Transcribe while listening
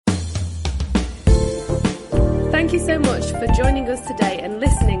Thank you so much for joining us today and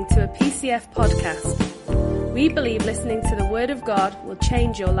listening to a PCF podcast. We believe listening to the Word of God will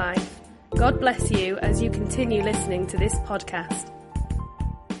change your life. God bless you as you continue listening to this podcast.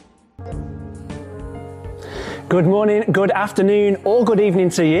 Good morning, good afternoon, or good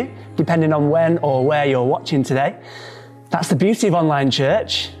evening to you, depending on when or where you're watching today. That's the beauty of online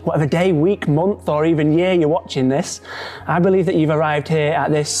church. Whatever day, week, month, or even year you're watching this, I believe that you've arrived here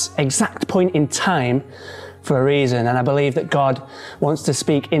at this exact point in time for a reason, and I believe that God wants to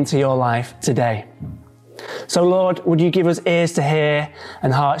speak into your life today. So Lord, would you give us ears to hear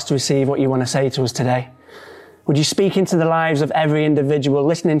and hearts to receive what you want to say to us today? Would you speak into the lives of every individual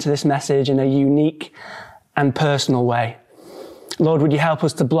listening to this message in a unique and personal way? Lord, would you help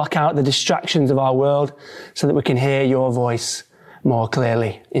us to block out the distractions of our world so that we can hear your voice more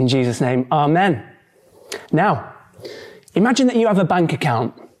clearly? In Jesus' name, amen. Now, imagine that you have a bank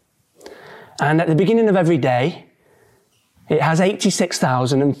account, and at the beginning of every day, it has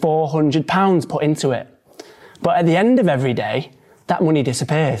 £86,400 put into it. But at the end of every day, that money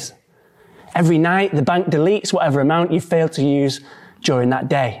disappears. Every night, the bank deletes whatever amount you failed to use during that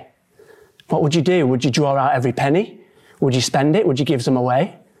day. What would you do? Would you draw out every penny? Would you spend it? Would you give some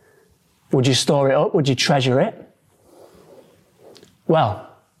away? Would you store it up? Would you treasure it? Well,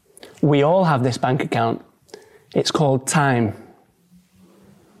 we all have this bank account. It's called time.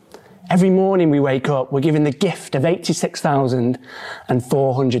 Every morning we wake up, we're given the gift of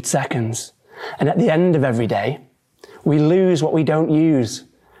 86,400 seconds. And at the end of every day, we lose what we don't use.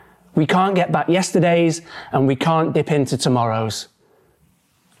 We can't get back yesterday's and we can't dip into tomorrow's.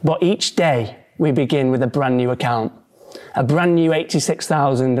 But each day we begin with a brand new account, a brand new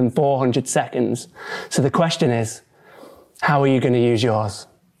 86,400 seconds. So the question is, how are you going to use yours?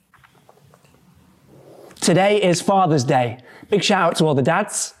 Today is Father's Day. Big shout out to all the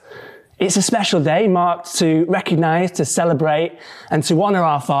dads. It's a special day marked to recognise, to celebrate, and to honour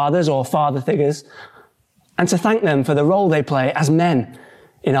our fathers or father figures, and to thank them for the role they play as men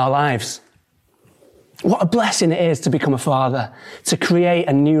in our lives. What a blessing it is to become a father, to create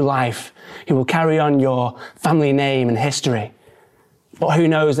a new life who will carry on your family name and history. But who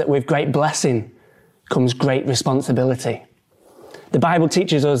knows that with great blessing comes great responsibility. The Bible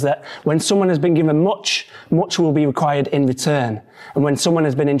teaches us that when someone has been given much, much will be required in return. And when someone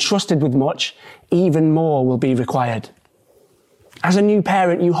has been entrusted with much, even more will be required. As a new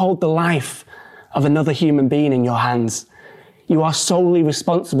parent, you hold the life of another human being in your hands. You are solely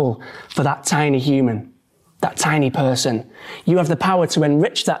responsible for that tiny human, that tiny person. You have the power to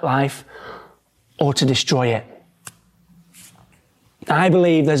enrich that life or to destroy it. I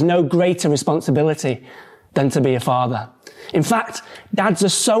believe there's no greater responsibility than to be a father. In fact, dads are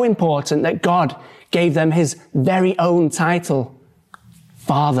so important that God gave them his very own title,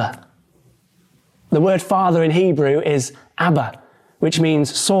 Father. The word father in Hebrew is Abba, which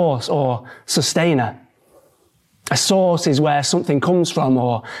means source or sustainer. A source is where something comes from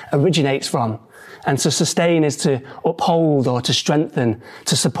or originates from. And to sustain is to uphold or to strengthen,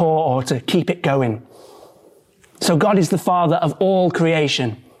 to support or to keep it going. So God is the Father of all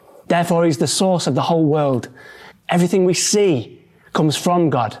creation. Therefore, he's the source of the whole world. Everything we see comes from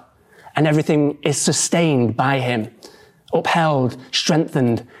God, and everything is sustained by him, upheld,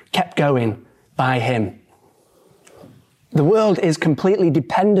 strengthened, kept going by him. The world is completely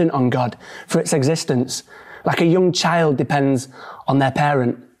dependent on God for its existence, like a young child depends on their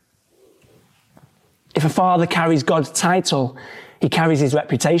parent. If a father carries God's title, he carries his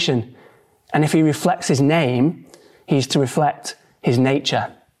reputation. And if he reflects his name, he's to reflect his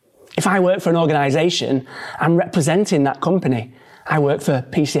nature. If I work for an organisation, I'm representing that company. I work for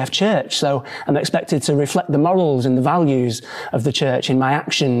PCF Church, so I'm expected to reflect the morals and the values of the church in my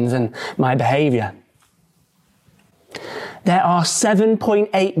actions and my behaviour. There are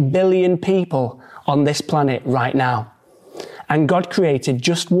 7.8 billion people on this planet right now, and God created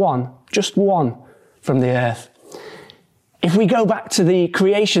just one from the earth. If we go back to the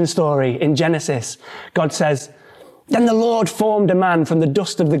creation story in Genesis, God says, "Then the Lord formed a man from the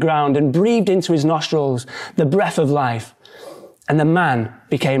dust of the ground and breathed into his nostrils the breath of life, and the man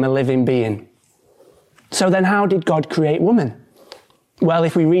became a living being." So then how did God create woman? Well,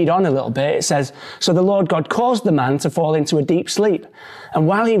 if we read on a little bit, it says, "So the Lord God caused the man to fall into a deep sleep. And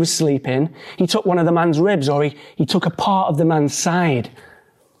while he was sleeping, he took one of the man's ribs," or he took a part of the man's side.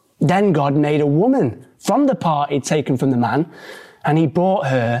 "Then God made a woman from the part he'd taken from the man, and he brought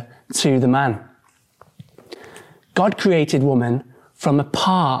her to the man." God created woman from a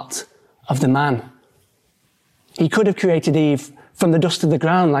part of the man. He could have created Eve from the dust of the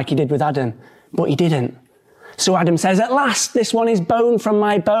ground like he did with Adam, but he didn't. So Adam says, "At last, this one is bone from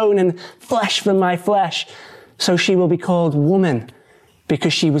my bone and flesh from my flesh." So she will be called woman,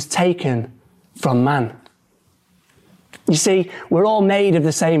 because she was taken from man. You see, we're all made of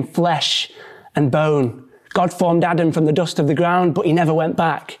the same flesh and bone. God formed Adam from the dust of the ground, but he never went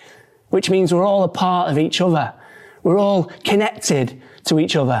back, which means we're all a part of each other. We're all connected to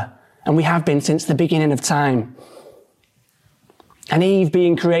each other, and we have been since the beginning of time. And Eve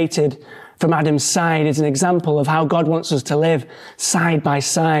being created from Adam's side is an example of how God wants us to live side by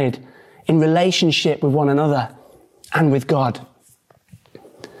side in relationship with one another and with God.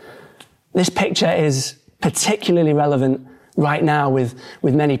 This picture is particularly relevant right now with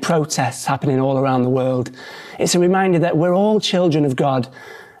many protests happening all around the world. It's a reminder that we're all children of God,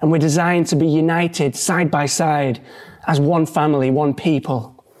 and we're designed to be united side by side as one family, one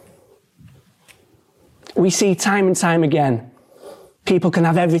people. We see time and time again, people can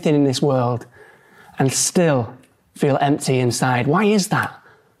have everything in this world and still feel empty inside. Why is that?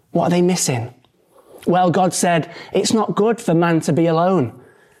 What are they missing? Well, God said, it's not good for man to be alone.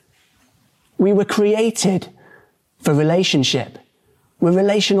 We were created for relationship. We're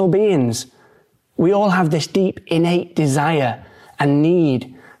relational beings. We all have this deep, innate desire and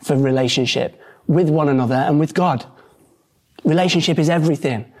need for relationship with one another and with God. Relationship is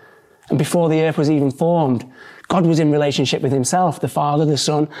everything. And before the earth was even formed, God was in relationship with himself, the Father, the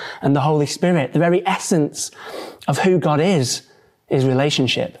Son, and the Holy Spirit. The very essence of who God is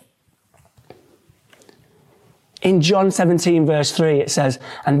relationship. In John 17, verse 3, it says,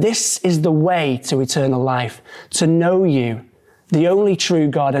 "And this is the way to eternal life, to know you, the only true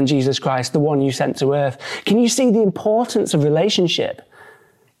God, and Jesus Christ, the one you sent to earth." Can you see the importance of relationship?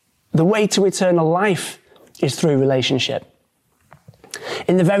 The way to eternal life is through relationship.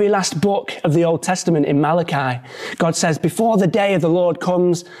 In the very last book of the Old Testament, in Malachi, God says, before the day of the Lord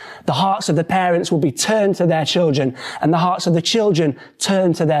comes, the hearts of the parents will be turned to their children, and the hearts of the children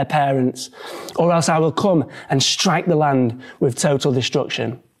turned to their parents, or else I will come and strike the land with total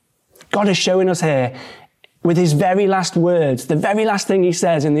destruction. God is showing us here, with his very last words, the very last thing he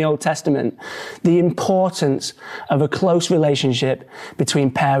says in the Old Testament, the importance of a close relationship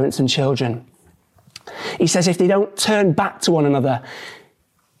between parents and children. He says if they don't turn back to one another,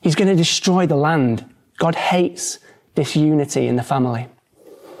 he's going to destroy the land. God hates disunity in the family.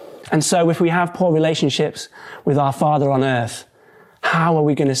 And so if we have poor relationships with our Father on earth, how are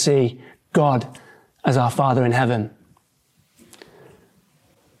we going to see God as our Father in heaven?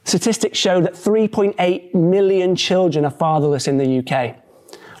 Statistics show that 3.8 million children are fatherless in the UK.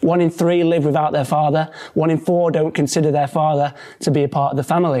 1 in 3 live without their father. 1 in 4 don't consider their father to be a part of the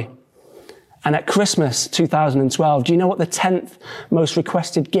family. And at Christmas 2012, do you know what the 10th most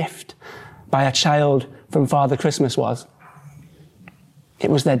requested gift by a child from Father Christmas was?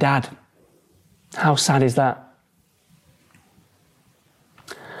 It was their dad. How sad is that?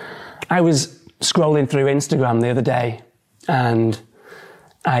 I was scrolling through Instagram the other day, and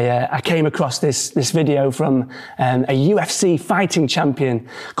I came across this video from a UFC fighting champion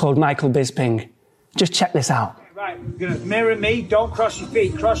called Michael Bisping. Just check this out. Right, you're going to mirror me, don't cross your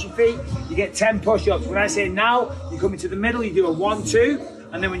feet. Cross your feet, you get 10 push-ups. When I say now, you come into the middle, you do a 1, 2,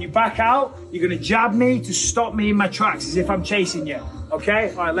 and then when you back out, you're going to jab me to stop me in my tracks as if I'm chasing you. Okay?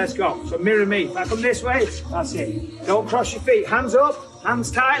 All right, let's go. So mirror me. If I come this way, that's it. Don't cross your feet. Hands up,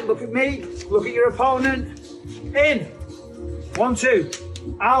 hands tight, look at me, look at your opponent. In. 1, 2.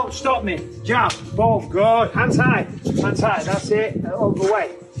 Out, stop me. Jab. Both. Good. Hands high. Hands high. That's it. Over the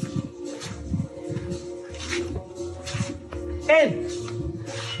way. In.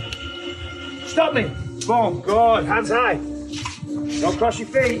 Stop me. Boom. Good. Hands high. Don't cross your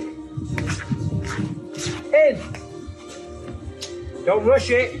feet. In. Don't rush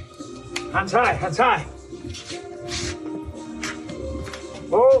it. Hands high. Hands high.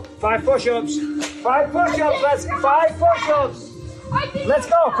 Oh, 5 push-ups. 5 push-ups. Let's 5 push-ups. Let's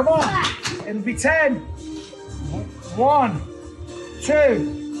go. Come on. It'll be 10. 1,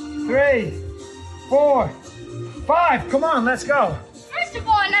 2, 3, 4, 5. Come on. Let's go. First of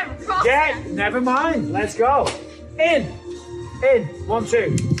all, I never crossed. Yeah, never mind. Let's go. In. 1,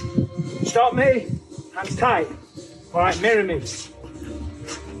 2. Stop me. Hands tight. All right, mirror me.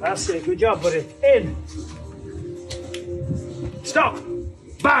 That's it. Good job, buddy. In. Stop.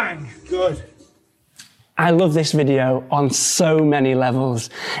 Bang. Good. I love this video on so many levels.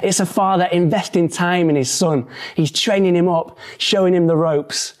 It's a father investing time in his son. He's training him up, showing him the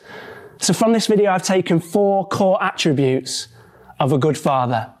ropes. So from this video, I've taken 4 core attributes of a good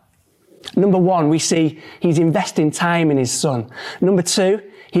father. Number 1, we see he's investing time in his son. Number 2,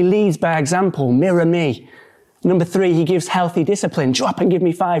 he leads by example, mirror me. Number 3, he gives healthy discipline, drop and give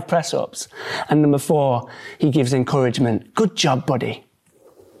me 5 press-ups. And number 4, he gives encouragement. Good job, buddy.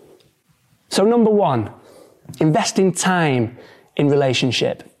 So number 1, Investing time in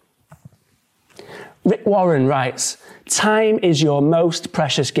relationship. Rick Warren writes, time is your most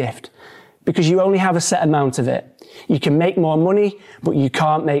precious gift because you only have a set amount of it. You can make more money, but you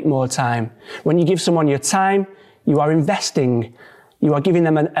can't make more time. When you give someone your time, you are investing. You are giving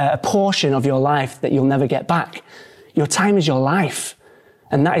them a portion of your life that you'll never get back. Your time is your life.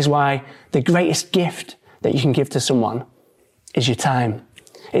 And that is why the greatest gift that you can give to someone is your time.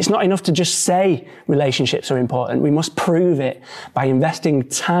 It's not enough to just say relationships are important. We must prove it by investing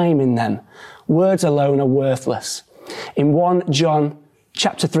time in them. Words alone are worthless. In 1 John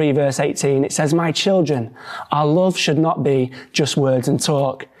chapter 3, verse 18, it says, "My children, our love should not be just words and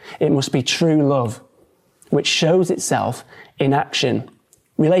talk. It must be true love, which shows itself in action."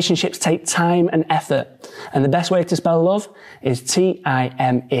 Relationships take time and effort. And the best way to spell love is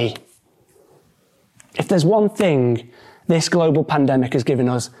T-I-M-E. If there's one thing this global pandemic has given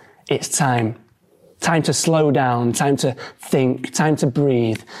us, it's time. Time to slow down, time to think, time to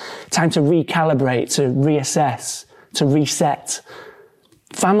breathe, time to recalibrate, to reassess, to reset.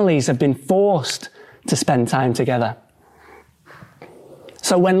 Families have been forced to spend time together.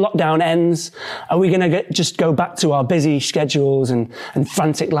 So when lockdown ends, are we going to just go back to our busy schedules and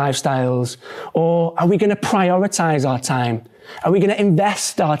frantic lifestyles? Or are we going to prioritize our time? Are we going to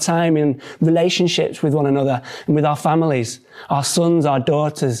invest our time in relationships with one another and with our families, our sons, our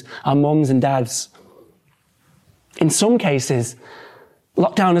daughters, our mums and dads? In some cases,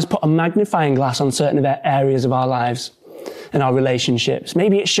 lockdown has put a magnifying glass on certain areas of our lives and our relationships.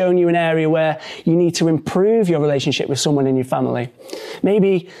 Maybe it's shown you an area where you need to improve your relationship with someone in your family.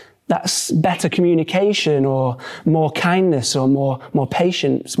 Maybe that's better communication or more kindness or more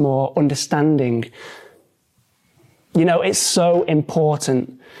patience, more understanding. You know, it's so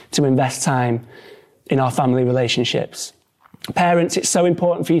important to invest time in our family relationships. Parents, it's so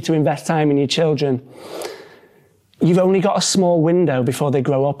important for you to invest time in your children. You've only got a small window before they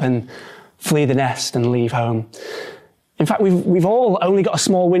grow up and flee the nest and leave home. In fact, we've all only got a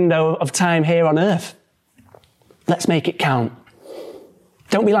small window of time here on earth. Let's make it count.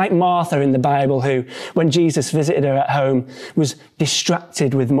 Don't be like Martha in the Bible, who, when Jesus visited her at home, was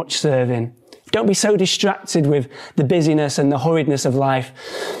distracted with much serving. Don't be so distracted with the busyness and the hurriedness of life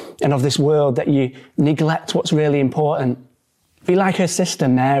and of this world that you neglect what's really important. Be like her sister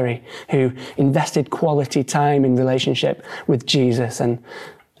Mary, who invested quality time in relationship with Jesus and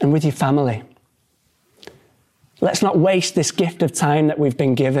with your family. Let's not waste this gift of time that we've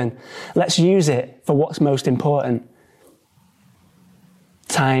been given. Let's use it for what's most important.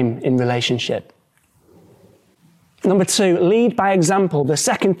 Time in relationship. Number 2, lead by example. The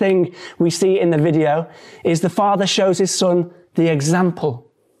second thing we see in the video is the father shows his son the example.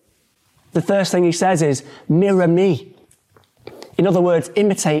 The first thing he says is, mirror me. In other words,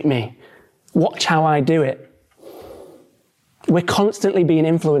 imitate me. Watch how I do it. We're constantly being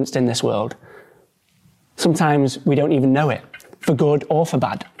influenced in this world. Sometimes we don't even know it, for good or for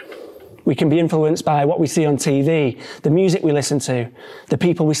bad. We can be influenced by what we see on TV, the music we listen to, the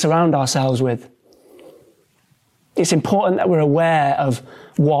people we surround ourselves with. It's important that we're aware of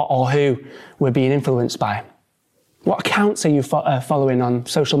what or who we're being influenced by. What accounts are you following on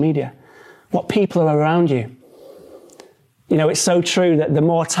social media? What people are around you? You know, it's so true that the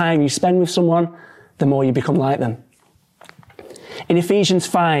more time you spend with someone, the more you become like them. In Ephesians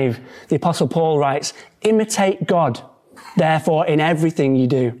 5, the Apostle Paul writes, imitate God, therefore, in everything you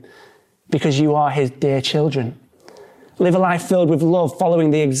do, because you are his dear children. Live a life filled with love,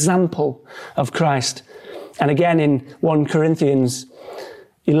 following the example of Christ. And again in 1 Corinthians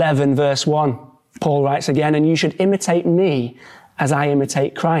 11, verse 1, Paul writes again, and you should imitate me as I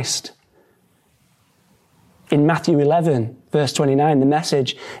imitate Christ. In Matthew 11, verse 29, the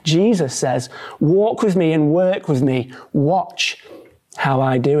Message, Jesus says, walk with me and work with me. Watch how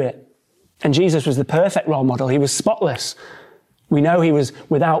I do it. And Jesus was the perfect role model. He was spotless. We know he was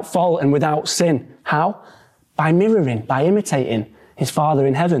without fault and without sin. How? By mirroring, by imitating his Father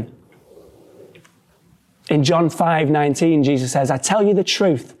in heaven. In John 5:19, Jesus says, I tell you the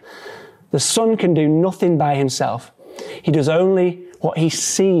truth. The Son can do nothing by himself. He does only what he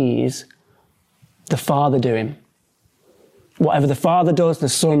sees the Father doing. Whatever the Father does, the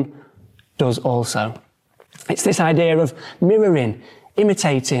Son does also. It's this idea of mirroring,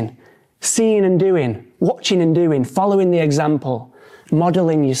 imitating, seeing and doing, watching and doing, following the example,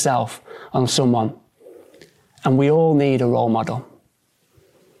 modeling yourself on someone. And we all need a role model.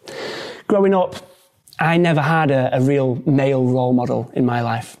 Growing up, I never had a real male role model in my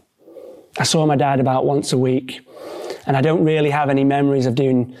life. I saw my dad about once a week, and I don't really have any memories of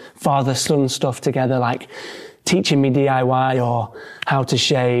doing father-son stuff together, like teaching me DIY or how to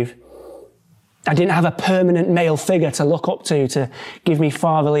shave. I didn't have a permanent male figure to look up to give me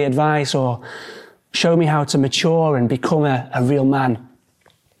fatherly advice or show me how to mature and become a real man.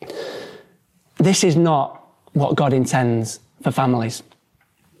 This is not what God intends for families.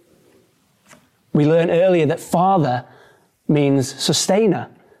 We learned earlier that father means sustainer,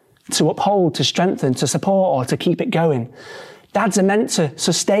 to uphold, to strengthen, to support, or to keep it going. Dads are meant to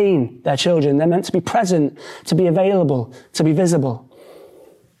sustain their children. They're meant to be present, to be available, to be visible.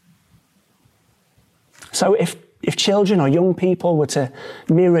 So if children or young people were to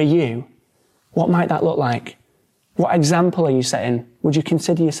mirror you, what might that look like? What example are you setting? Would you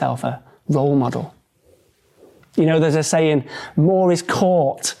consider yourself a role model? You know, there's a saying, more is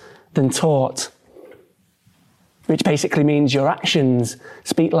caught than taught, which basically means your actions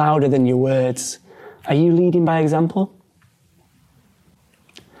speak louder than your words. Are you leading by example?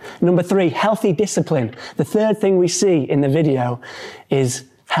 Number 3, healthy discipline. The third thing we see in the video is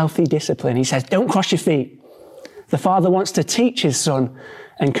healthy discipline. He says, don't cross your feet. The father wants to teach his son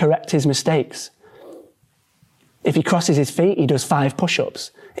and correct his mistakes. If he crosses his feet, he does 5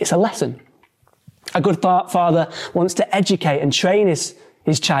 push-ups. It's a lesson. A good father wants to educate and train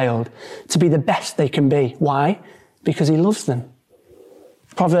his child to be the best they can be. Why? Because he loves them.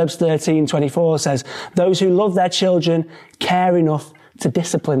 Proverbs 13:24 says, those who love their children care enough to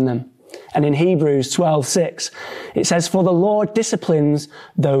discipline them. And in Hebrews 12:6, it says, for the Lord disciplines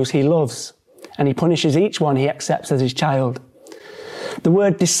those he loves, and he punishes each one he accepts as his child. The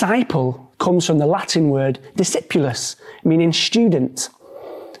word disciple comes from the Latin word discipulus, meaning student.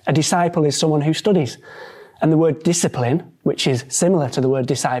 A disciple is someone who studies. And the word discipline, which is similar to the word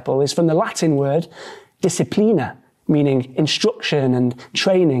disciple, is from the Latin word disciplina, meaning instruction and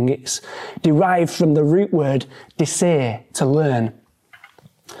training. It's derived from the root word discere, to learn.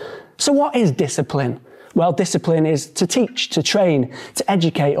 So what is discipline? Well, discipline is to teach, to train, to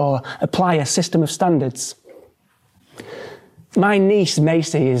educate, or apply a system of standards. My niece,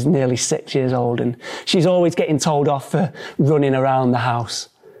 Macy, is nearly 6 years old, and she's always getting told off for running around the house.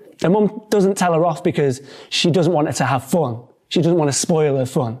 Her mum doesn't tell her off because she doesn't want her to have fun. She doesn't want to spoil her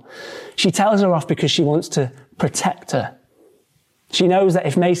fun. She tells her off because she wants to protect her. She knows that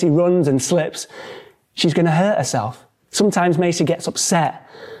if Macy runs and slips, she's going to hurt herself. Sometimes Macy gets upset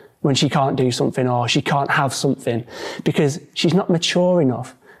when she can't do something or she can't have something because she's not mature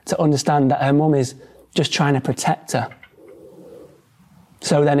enough to understand that her mum is just trying to protect her.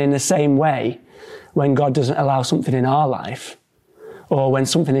 So then in the same way, when God doesn't allow something in our life, or when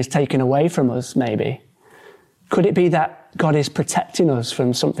something is taken away from us, maybe, could it be that God is protecting us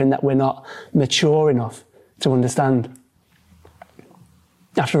from something that we're not mature enough to understand?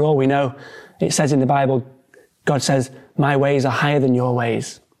 After all, we know, it says in the Bible, God says, my ways are higher than your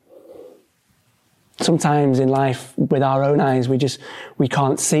ways. Sometimes in life, with our own eyes, we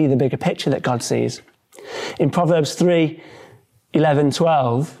can't see the bigger picture that God sees. In Proverbs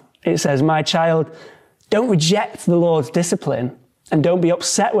 3:11-12, it says, my child, don't reject the Lord's discipline and don't be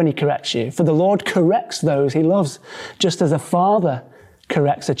upset when he corrects you, for the Lord corrects those he loves, just as a father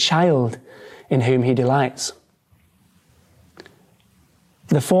corrects a child in whom he delights.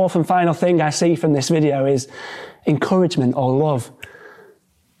 The fourth and final thing I see from this video is encouragement or love.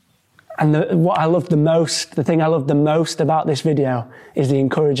 And the thing I love the most about this video is the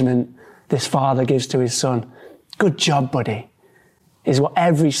encouragement this father gives to his son. Good job, buddy, is what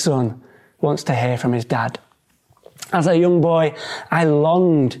every son wants to hear from his dad. As a young boy, I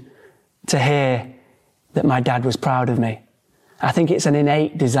longed to hear that my dad was proud of me. I think it's an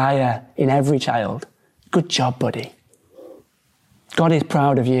innate desire in every child. Good job, buddy. God is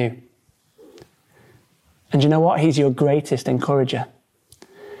proud of you. And you know what? He's your greatest encourager.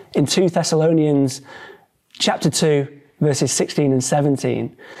 In 2 Thessalonians chapter 2, verses 16 and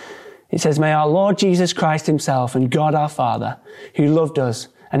 17, it says, may our Lord Jesus Christ himself and God our Father, who loved us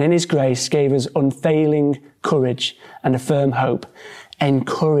and in his grace gave us unfailing courage and a firm hope,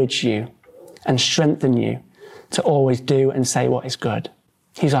 encourage you and strengthen you to always do and say what is good.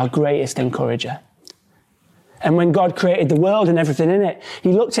 He's our greatest encourager. And when God created the world and everything in it,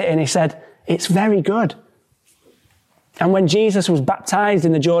 he looked at it and he said, it's very good. And when Jesus was baptized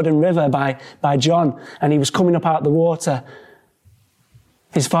in the Jordan River by John and he was coming up out of the water,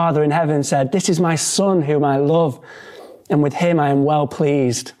 his Father in heaven said, this is my Son whom I love, and with him I am well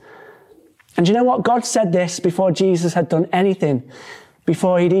pleased. And you know what? God said this before Jesus had done anything,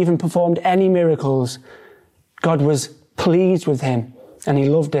 before he'd even performed any miracles. God was pleased with him and he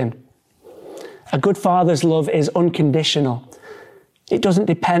loved him. A good father's love is unconditional. It doesn't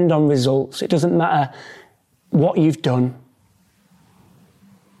depend on results. It doesn't matter what you've done.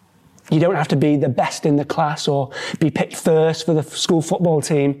 You don't have to be the best in the class or be picked first for the school football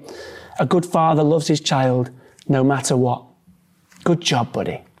team. A good father loves his child no matter what. Good job,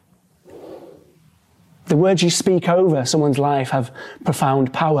 buddy. The words you speak over someone's life have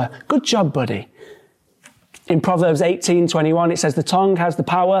profound power. Good job, buddy. In Proverbs 18:21, it says, the tongue has the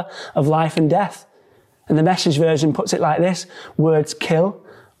power of life and death. And the Message version puts it like this: words kill,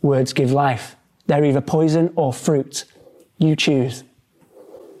 words give life. They're either poison or fruit. You choose.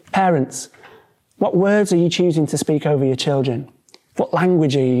 Parents, what words are you choosing to speak over your children? What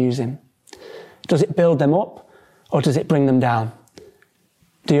language are you using? Does it build them up or does it bring them down?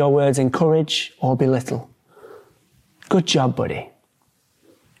 Do your words encourage or belittle? Good job, buddy.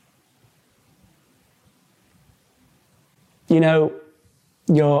 You know,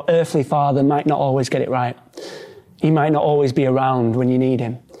 your earthly father might not always get it right. He might not always be around when you need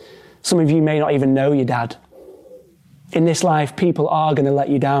him. Some of you may not even know your dad. In this life, people are going to let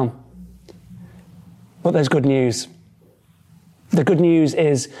you down. But there's good news. The good news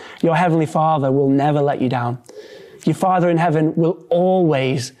is your heavenly Father will never let you down. Your Father in heaven will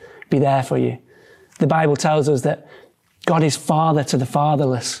always be there for you. The Bible tells us that God is father to the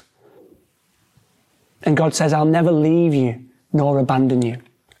fatherless. And God says, I'll never leave you nor abandon you.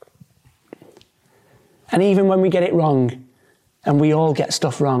 And even when we get it wrong, and we all get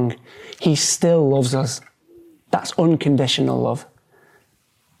stuff wrong, he still loves us. That's unconditional love.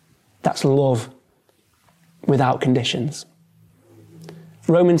 That's love without conditions.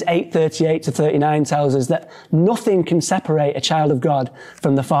 Romans 8:38-39 tells us that nothing can separate a child of God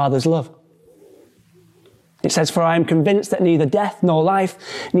from the Father's love. It says, for I am convinced that neither death nor life,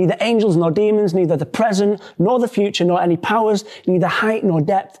 neither angels nor demons, neither the present nor the future, nor any powers, neither height nor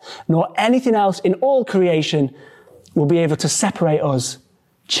depth, nor anything else in all creation will be able to separate us,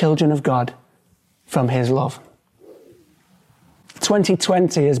 children of God, from his love.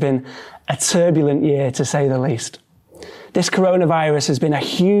 2020 has been a turbulent year, to say the least. This coronavirus has been a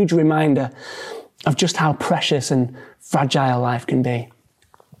huge reminder of just how precious and fragile life can be.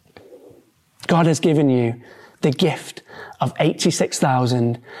 God has given you the gift of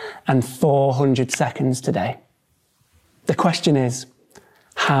 86,400 seconds today. The question is,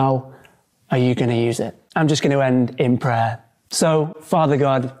 how are you going to use it? I'm just going to end in prayer. So, Father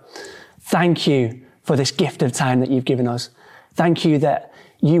God, thank you for this gift of time that you've given us. Thank you that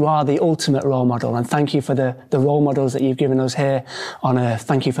you are the ultimate role model, and thank you for the role models that you've given us here on earth.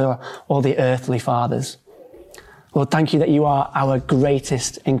 Thank you for all the earthly fathers. Lord, thank you that you are our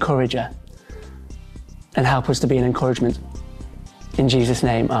greatest encourager, and help us to be an encouragement. In Jesus'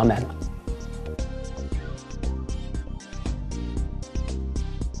 name, amen.